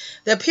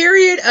 The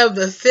period of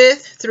the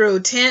 5th through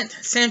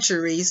 10th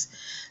centuries,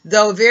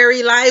 though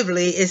very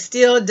lively, is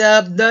still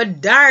dubbed the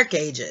Dark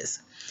Ages.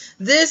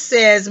 This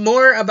says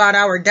more about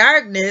our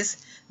darkness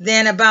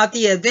than about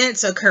the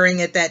events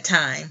occurring at that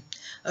time.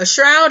 A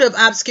shroud of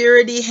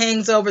obscurity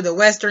hangs over the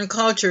Western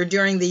culture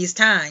during these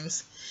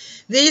times.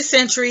 These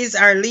centuries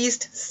are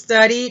least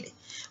studied,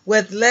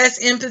 with less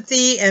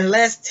empathy and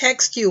less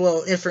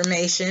textual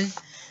information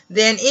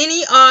than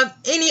any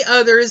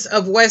others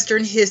of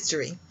Western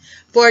history.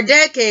 For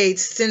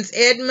decades, since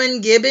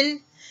Edmund Gibbon,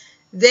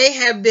 they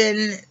have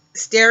been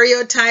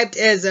stereotyped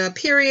as a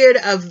period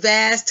of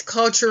vast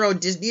cultural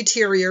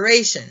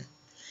deterioration.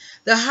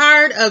 The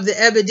heart of the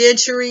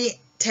evidentiary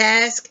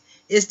task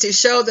is to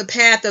show the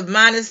path of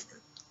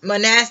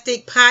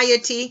monastic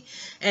piety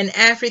and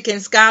African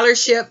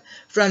scholarship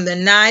from the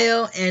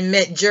Nile and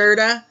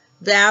Medjugorje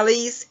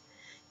valleys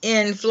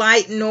in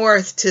flight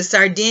north to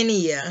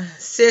Sardinia,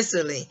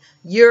 Sicily,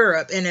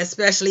 Europe, and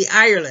especially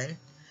Ireland.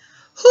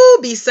 Who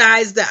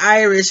besides the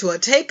Irish will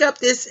take up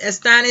this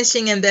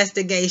astonishing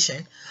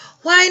investigation?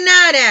 Why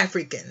not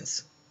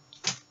Africans?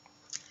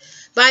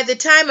 By the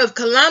time of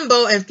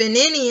Colombo and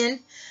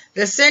Fenian,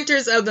 the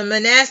centers of the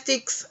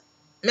monastic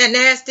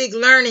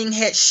learning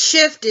had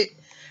shifted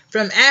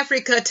from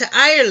Africa to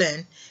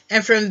Ireland,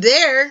 and from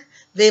there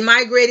they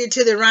migrated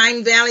to the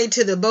Rhine Valley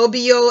to the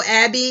Bobbio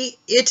Abbey,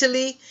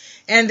 Italy,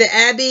 and the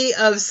Abbey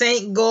of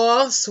St.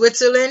 Gall,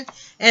 Switzerland,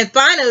 and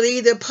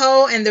finally the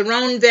Po and the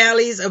Rhone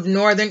valleys of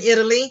northern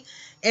Italy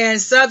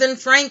and southern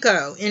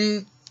Franco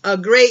in a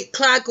great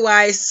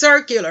clockwise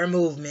circular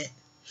movement.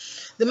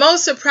 The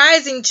most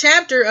surprising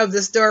chapter of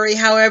the story,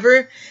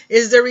 however,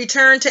 is the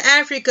return to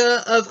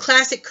Africa of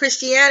classic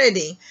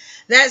Christianity,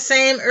 that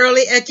same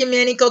early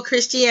ecumenical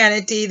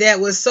Christianity that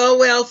was so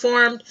well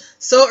formed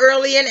so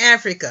early in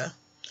Africa.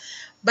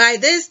 By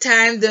this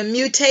time, the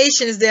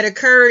mutations that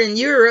occurred in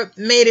Europe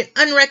made it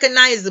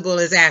unrecognizable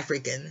as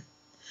African.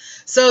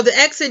 So the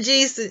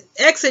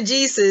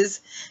exegesis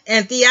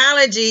and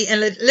theology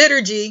and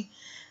liturgy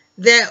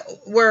that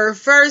were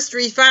first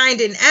refined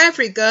in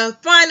Africa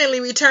finally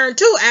returned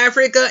to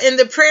Africa in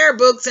the prayer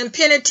books and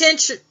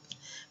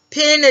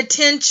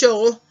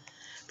penitential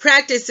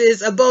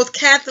practices of both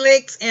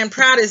Catholics and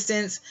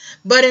Protestants,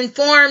 but in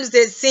forms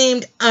that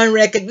seemed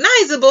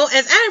unrecognizable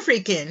as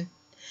African.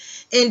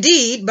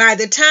 Indeed, by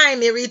the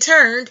time it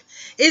returned,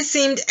 it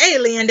seemed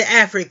alien to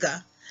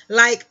Africa,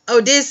 like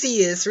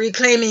Odysseus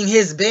reclaiming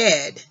his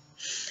bed.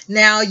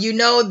 Now, you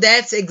know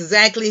that's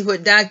exactly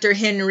what Dr.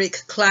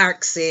 Henrik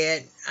Clark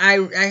said. I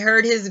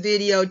heard his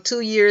video 2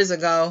 years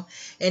ago,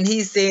 and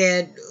he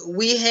said,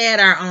 we had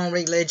our own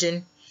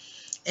religion,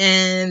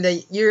 and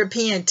the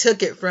European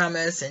took it from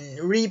us and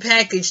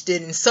repackaged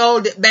it and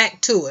sold it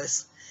back to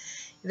us.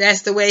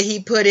 That's the way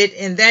he put it,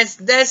 and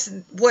that's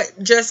what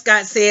just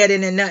got said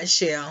in a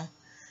nutshell.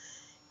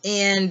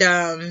 And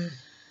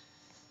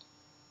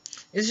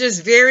it's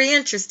just very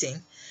interesting.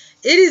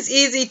 It is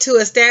easy to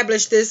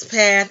establish this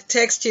path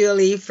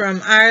textually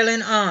from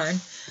Ireland on.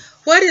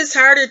 What is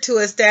harder to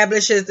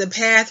establish is the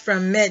path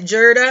from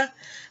Medjugorje,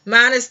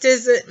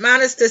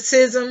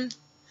 monasticism,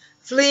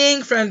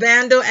 fleeing from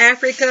Vandal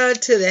Africa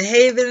to the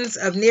havens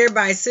of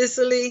nearby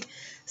Sicily,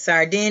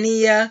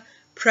 Sardinia,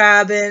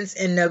 Provence,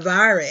 and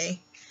Navarre,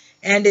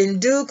 and in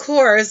due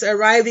course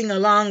arriving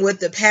along with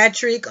the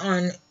Patrick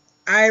on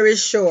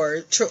Irish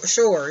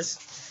shores.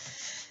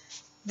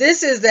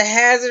 This is the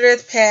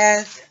hazardous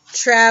path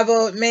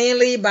traveled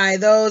mainly by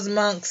those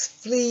monks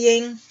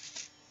fleeing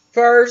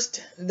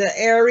first the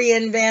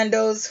Aryan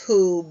Vandals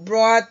who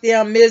brought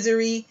them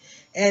misery,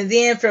 and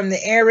then from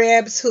the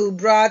Arabs who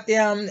brought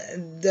them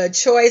the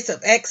choice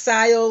of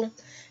exile,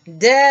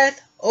 death,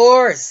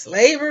 or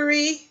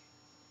slavery.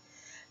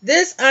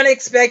 This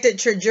unexpected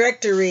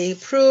trajectory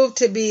proved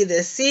to be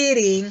the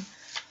seeding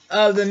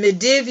of the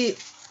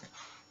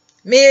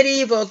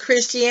medieval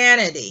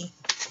Christianity,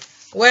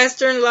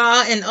 Western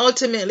law, and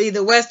ultimately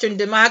the Western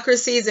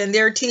democracies and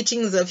their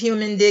teachings of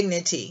human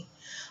dignity.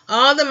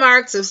 All the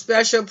marks of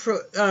special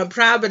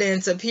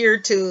providence appear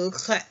to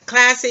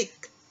classic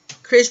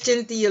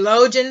Christian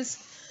theologians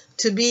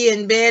to be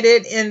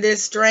embedded in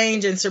this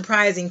strange and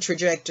surprising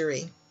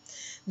trajectory.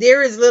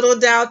 There is little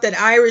doubt that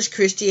Irish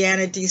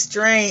Christianity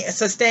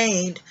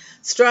sustained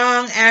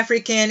strong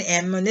African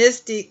and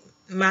monistic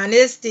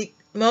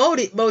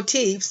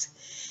motifs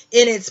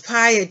in its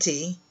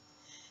piety,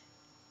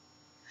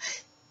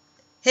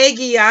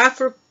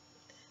 hagiography,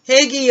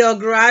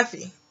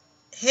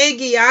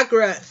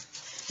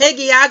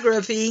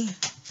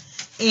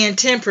 and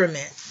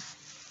temperament.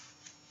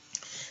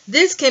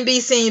 This can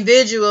be seen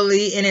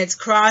visually in its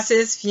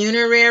crosses,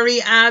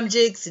 funerary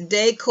objects,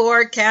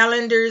 decor,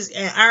 calendars,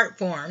 and art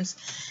forms,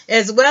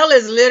 as well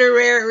as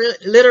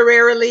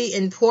literarily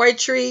in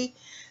poetry,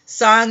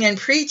 song, and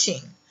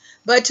preaching.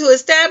 But to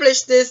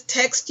establish this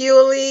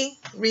textually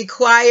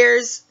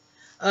requires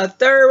a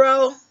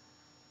thorough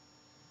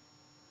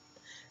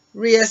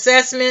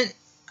reassessment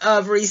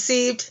of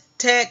received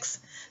texts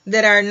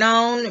that are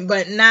known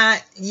but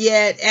not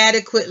yet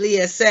adequately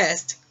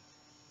assessed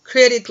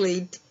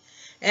critically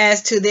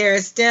as to their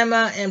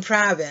stemma and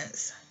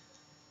province.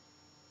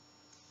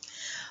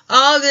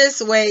 All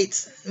this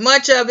waits,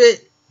 much of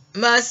it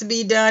must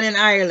be done in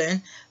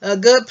Ireland, a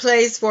good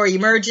place for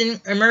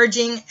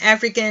emerging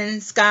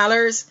African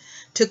scholars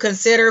to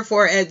consider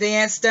for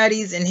advanced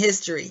studies in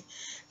history.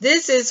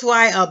 This is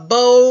why a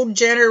bold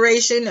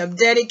generation of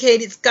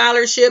dedicated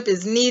scholarship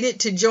is needed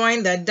to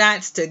join the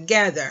dots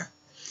together.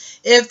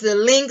 If the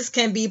links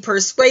can be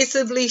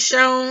persuasively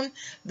shown,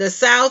 the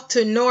south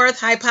to north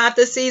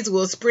hypotheses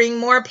will spring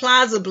more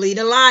plausibly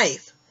to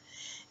life.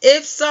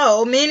 If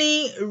so,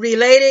 many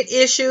related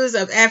issues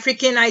of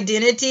African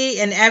identity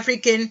and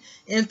African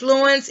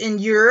influence in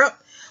Europe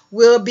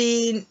will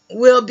be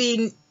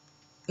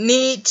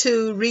need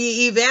to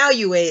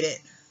reevaluate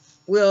it.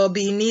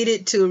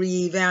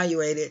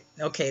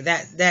 Okay,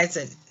 that's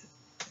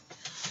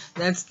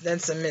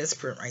a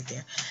misprint right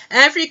there.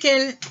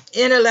 African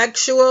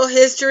intellectual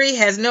history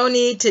has no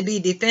need to be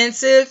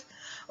defensive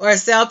or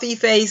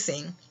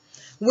self-effacing.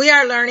 We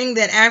are learning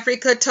that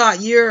Africa taught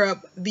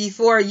Europe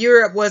before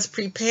Europe was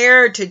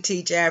prepared to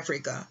teach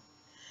Africa.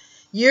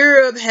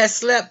 Europe has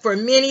slept for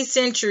many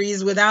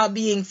centuries without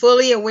being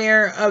fully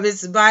aware of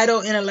its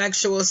vital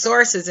intellectual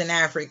sources in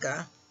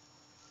Africa.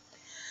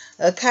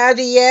 A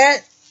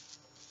caveat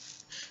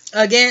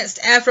against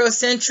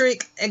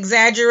Afrocentric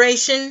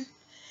exaggeration: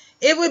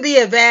 it would be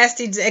a vast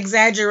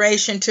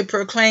exaggeration to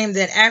proclaim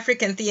that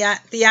African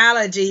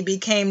theology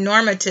became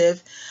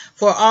normative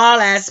for all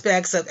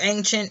aspects of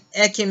ancient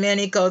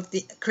ecumenical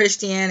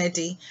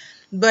Christianity,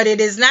 but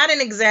it is not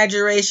an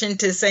exaggeration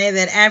to say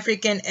that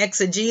African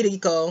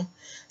exegetical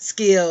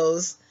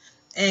skills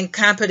and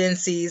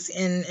competencies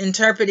in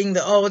interpreting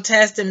the Old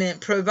Testament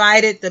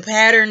provided the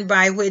pattern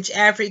by which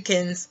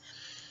Africans,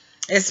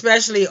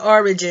 especially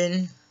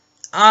Origen,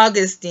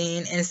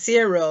 Augustine, and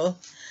Cyril,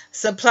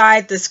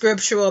 supplied the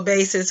scriptural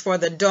basis for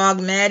the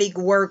dogmatic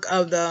work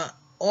of the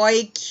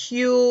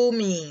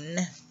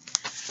oecumene.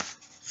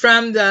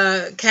 From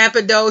the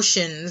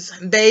Cappadocians,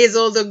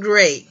 Basil the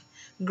Great,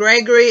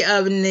 Gregory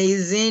of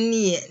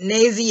Nazianzus,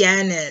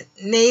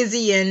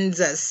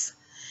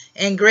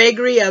 and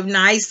Gregory of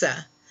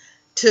Nyssa,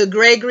 to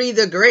Gregory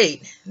the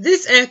Great.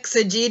 This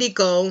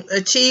exegetical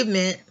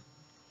achievement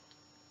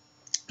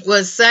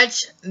was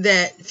such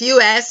that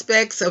few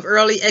aspects of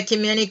early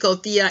ecumenical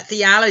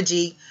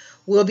theology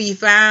will be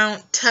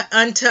found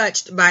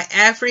untouched by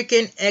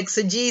African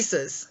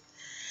exegesis.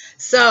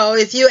 So,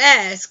 if you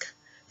ask,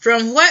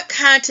 from what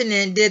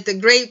continent did the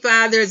great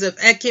fathers of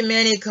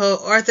ecumenical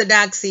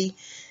orthodoxy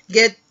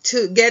get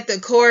the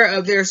core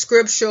of their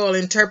scriptural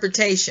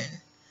interpretation?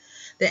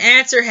 The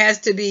answer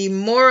has to be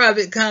more of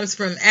it comes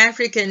from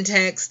African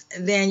texts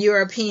than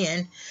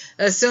European,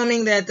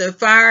 assuming that the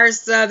far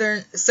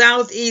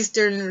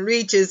southeastern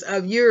reaches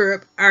of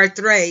Europe are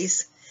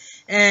Thrace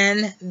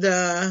and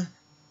the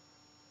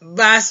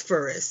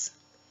Bosphorus.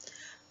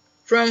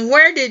 From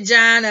where did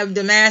John of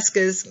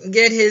Damascus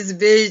get his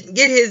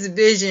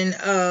vision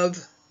of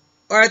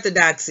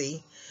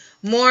orthodoxy?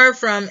 More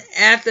from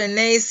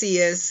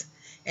Athanasius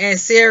and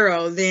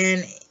Cyril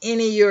than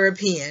any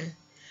European.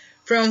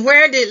 From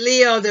where did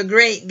Leo the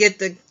Great get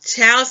the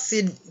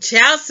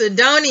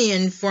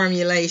Chalcedonian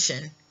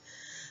formulation?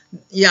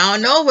 Y'all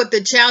know what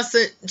the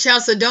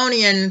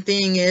Chalcedonian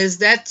thing is.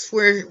 That's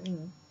where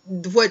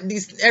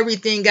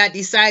everything got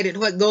decided,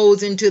 what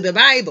goes into the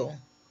Bible.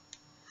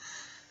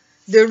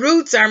 The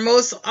roots are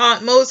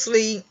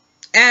mostly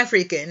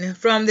African,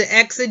 from the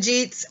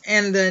exegetes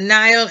and the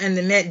Nile and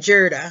the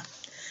Medjurda.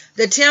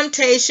 The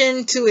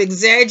temptation to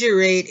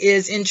exaggerate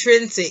is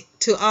intrinsic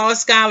to all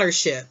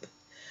scholarship.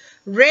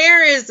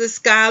 Rare is the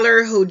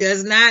scholar who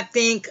does not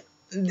think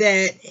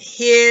that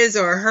his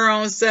or her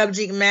own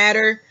subject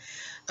matter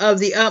of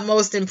the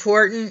utmost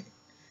importance.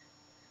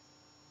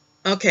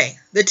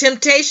 The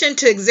temptation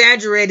to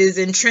exaggerate is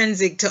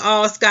intrinsic to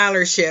all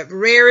scholarship.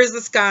 Rare is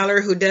the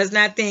scholar who does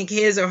not think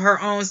his or her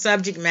own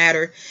subject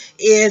matter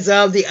is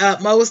of the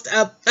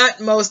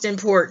utmost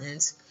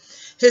importance.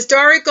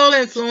 Historical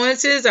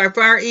influences are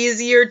far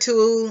easier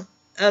to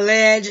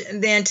allege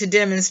than to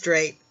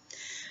demonstrate.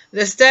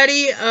 The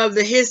study of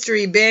the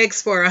history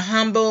begs for a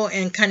humble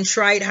and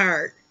contrite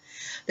heart.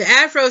 The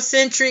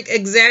Afrocentric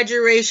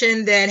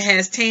exaggeration that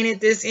has tainted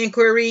this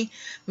inquiry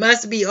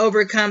must be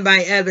overcome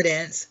by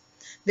evidence.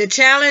 The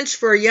challenge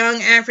for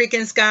young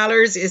African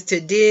scholars is to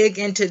dig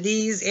into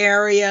these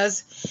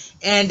areas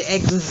and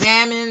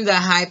examine the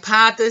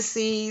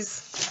hypotheses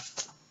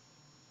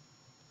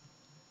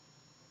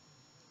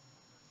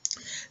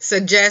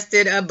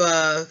suggested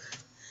above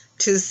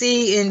to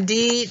see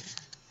indeed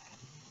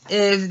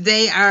if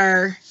they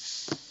are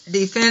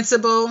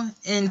defensible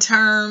in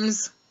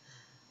terms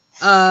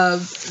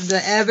of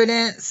the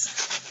evidence.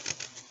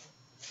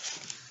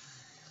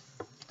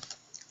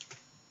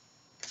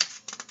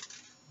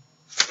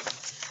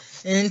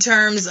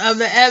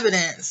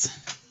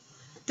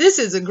 This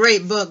is a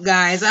great book,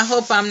 guys. I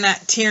hope I'm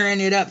not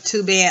tearing it up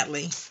too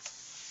badly.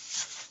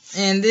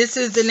 And this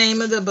is the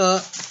name of the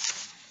book.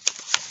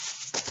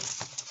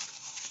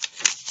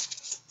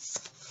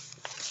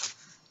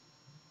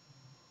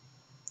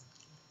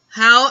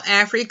 How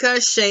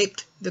Africa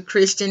Shaped the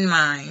Christian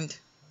Mind.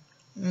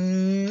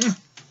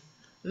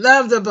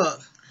 Love the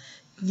book.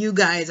 You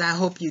guys, I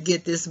hope you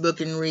get this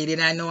book and read it.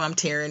 I know I'm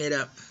tearing it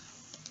up.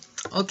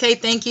 Okay,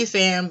 thank you,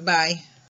 fam. Bye.